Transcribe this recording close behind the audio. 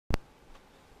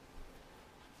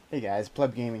Hey guys,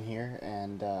 Pleb Gaming here,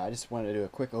 and I just wanted to do a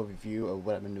quick overview of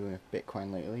what I've been doing with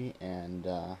Bitcoin lately and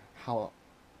how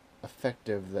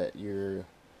effective that your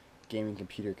gaming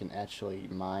computer can actually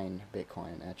mine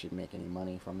Bitcoin and actually make any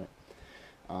money from it.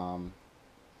 Um,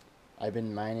 I've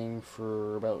been mining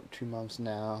for about 2 months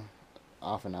now,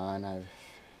 off and on.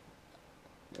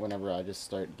 Whenever I just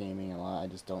start gaming a lot, I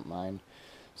just don't mine.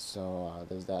 So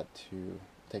there's that to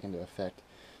take into effect.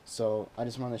 So I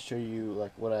just want to show you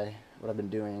like what I've been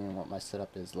doing and what my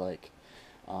setup is like.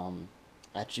 Um,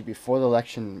 Actually, before the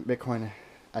election, Bitcoin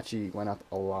actually went up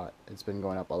a lot. It's been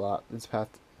going up a lot this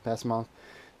past month.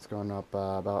 It's going up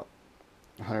about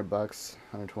 $100,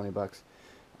 $120.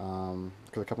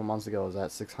 Because a couple months ago it was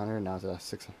at 600, now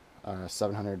it's at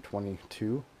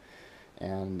 722,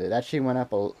 and it actually went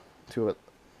up to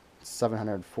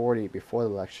 740 before the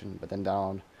election, but then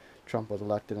Trump was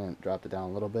elected and it dropped it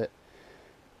down a little bit.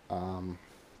 Um,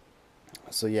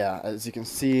 so yeah, as you can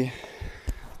see,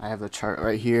 I have the chart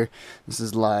right here. This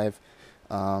is live.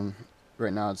 Um,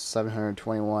 right now it's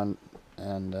 721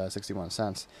 and 61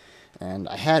 cents, and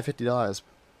I had $50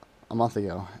 a month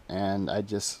ago, and I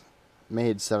just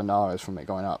made $7 from it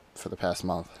going up for the past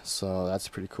month. So that's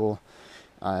pretty cool.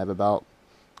 I have about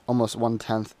almost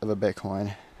 1/10 of a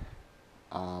Bitcoin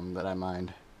that I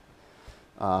mined.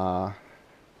 Uh,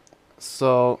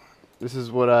 so this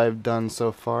is what I've done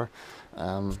so far.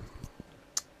 Um,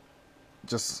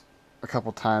 just a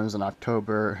couple times in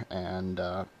October and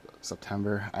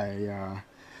September. I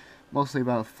mostly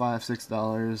about $5,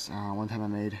 $6. One time I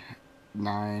made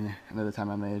 9. Another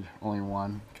time I made only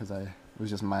 1 because I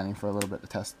was just mining for a little bit to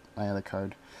test my other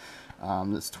card.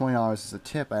 This $20 is a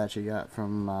tip I actually got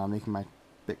from making my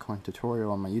Bitcoin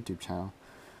tutorial on my YouTube channel.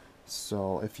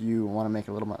 So if you want to make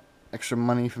a little extra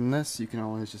money from this, you can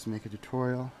always just make a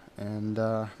tutorial and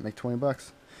make 20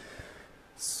 bucks.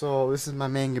 So this is my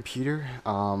main computer.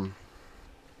 I'm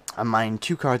mining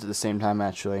 2 cards at the same time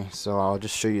actually, so I'll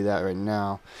just show you that right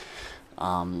now.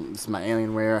 This is my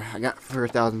Alienware. I got for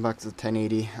 $1,000 a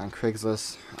 1080 on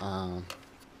Craigslist.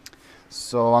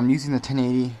 So I'm using the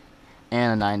 1080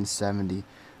 and a 970.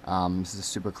 This is a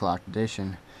super clocked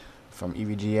edition from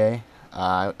EVGA.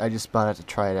 I just bought it to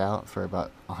try it out for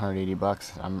about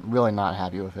 $180. I'm really not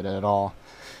happy with it at all.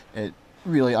 It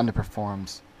really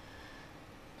underperforms,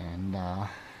 and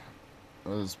it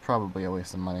was probably a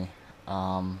waste of money.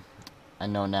 I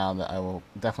know now that I will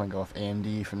definitely go with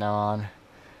AMD from now on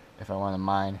if I want to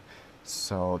mine.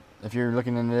 So if you're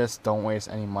looking into this, don't waste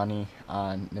any money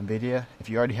on NVIDIA. If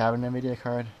you already have an NVIDIA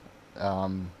card,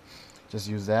 just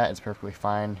use that. It's perfectly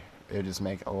fine. It'll just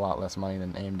make a lot less money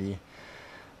than AMD.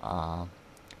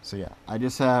 So yeah, I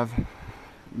just have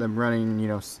them running,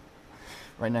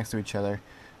 right next to each other.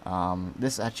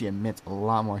 This actually emits a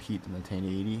lot more heat than the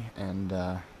 1080, and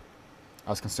I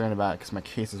was concerned about it because my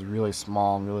case is really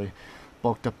small and really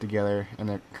bulked up together, and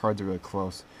the cards are really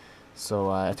close.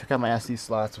 So I took out my SD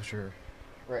slots, which are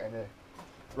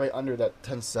right under that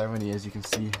 1070. As you can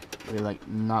see, really like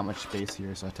not much space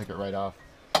here, so I took it right off.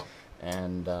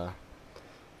 And I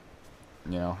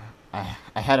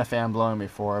had a fan blowing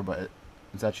before, but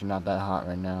it's actually not that hot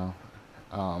right now,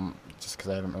 just because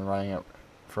I haven't been running it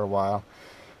for a while.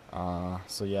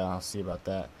 So yeah, I'll see about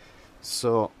that.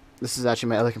 So this is actually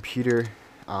my other computer.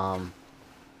 I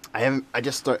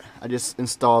just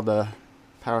installed the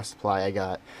power supply I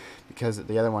got because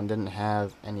the other one didn't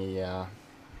have any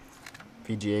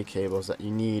VGA cables that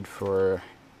you need for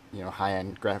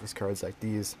high-end graphics cards like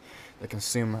these that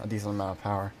consume a decent amount of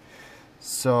power.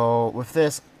 So with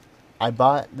this, I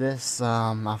bought this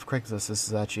off Craigslist. This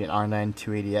is actually an R9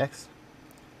 280X,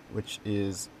 which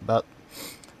is about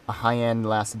a high-end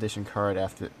last edition card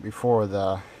before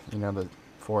the the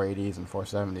 480s and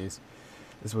 470s.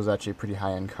 This was actually a pretty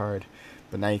high-end card,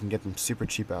 but now you can get them super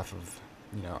cheap off of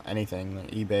anything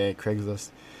like eBay,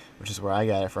 Craigslist, which is where I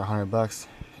got it for $100.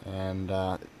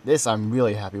 And this I'm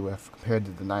really happy with compared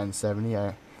to the 970.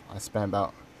 I spent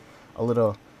about a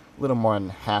little more than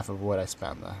half of what I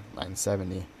spent on the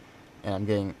 970, and I'm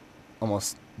getting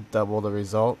almost double the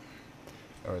result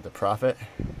or the profit.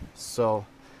 So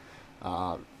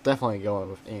definitely going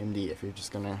with AMD if you're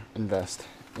just gonna invest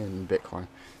in Bitcoin,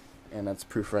 and that's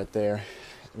proof right there,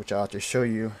 which I'll have to show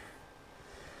you.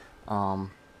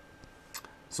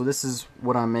 So this is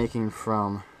what I'm making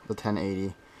from the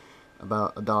 1080,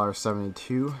 about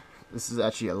 $1.72. This is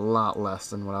actually a lot less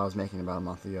than what I was making about a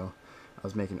month ago. I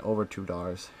was making over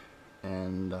 $2,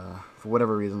 and for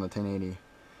whatever reason the 1080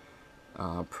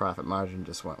 profit margin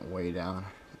just went way down,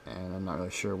 and I'm not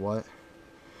really sure what.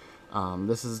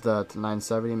 This is the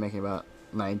 970, making about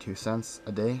 92 cents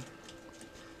a day,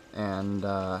 and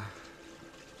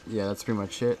yeah, that's pretty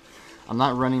much it. I'm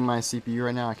not running my CPU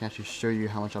right now. I can actually show you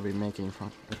how much I'll be making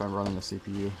if I'm running the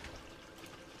CPU.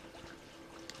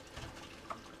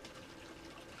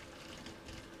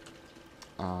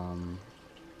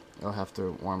 It'll have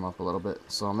to warm up a little bit.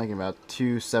 So I'm making about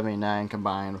 279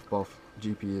 combined with both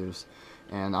GPUs,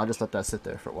 and I'll just let that sit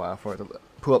there for a while for it to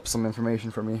pull up some information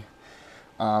for me.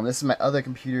 This is my other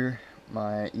computer,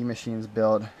 my eMachines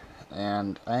build,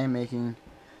 and I am making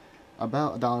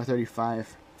about $1.35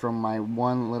 from my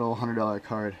one little $100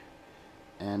 card.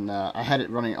 And I had it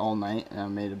running all night, and I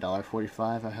made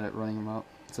 $1.45. I had it running about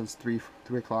since 3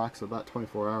 o'clock, so about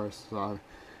 24 hours. So I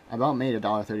about made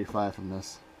 $1.35 from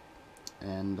this,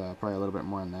 and probably a little bit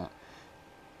more than that.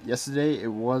 Yesterday it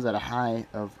was at a high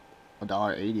of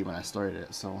 $1.80 when I started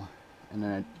it. So, and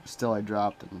then I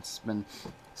dropped, and it's been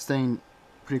staying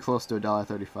pretty close to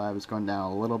 $1.35. It's going down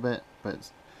a little bit, but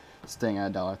it's staying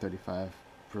at $1.35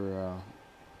 for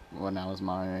when I was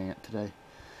monitoring it today.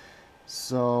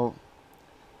 So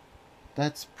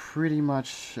that's pretty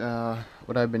much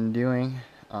what I've been doing,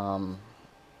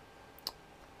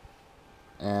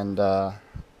 and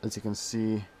as you can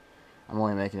see, I'm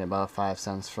only making about 5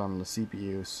 cents from the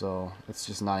CPU, so it's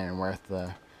just not even worth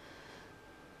the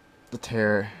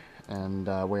tear and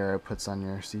wear it puts on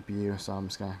your CPU, so I'm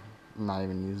just gonna not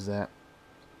even use that.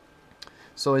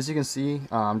 So as you can see,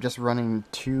 I'm just running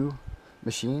 2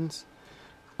 machines.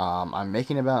 I'm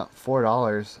making about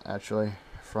 $4 actually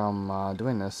from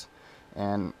doing this,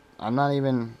 and I'm not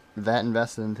even that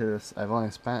invested into this. I've only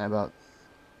spent about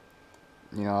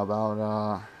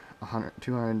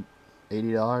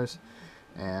 $280,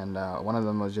 and one of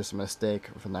them was just a mistake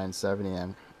for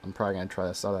 970. I'm probably gonna try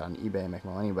to sell that on eBay and make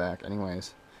my money back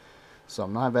anyways. So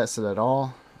I'm not invested at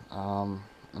all. I'm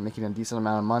making a decent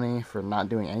amount of money for not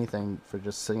doing anything, for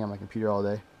just sitting on my computer all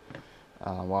day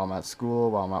while I'm at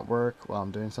school, while I'm at work, while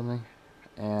I'm doing something.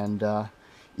 And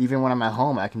even when I'm at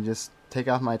home, I can just take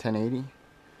off my 1080,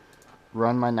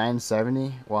 run my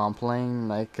 970 while I'm playing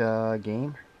like a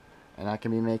game, and I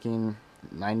can be making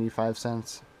 95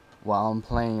 cents while I'm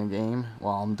playing a game,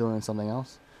 while I'm doing something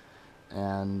else.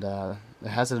 And it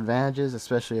has advantages,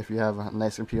 especially if you have a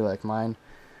nice computer like mine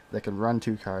that can run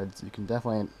 2 cards. You can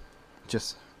definitely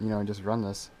just run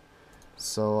this.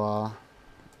 So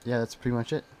yeah, that's pretty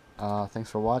much it. Thanks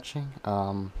for watching.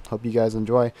 Hope you guys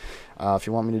enjoy. If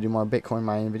you want me to do more Bitcoin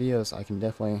mining videos, I can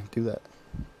definitely do that.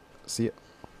 See ya.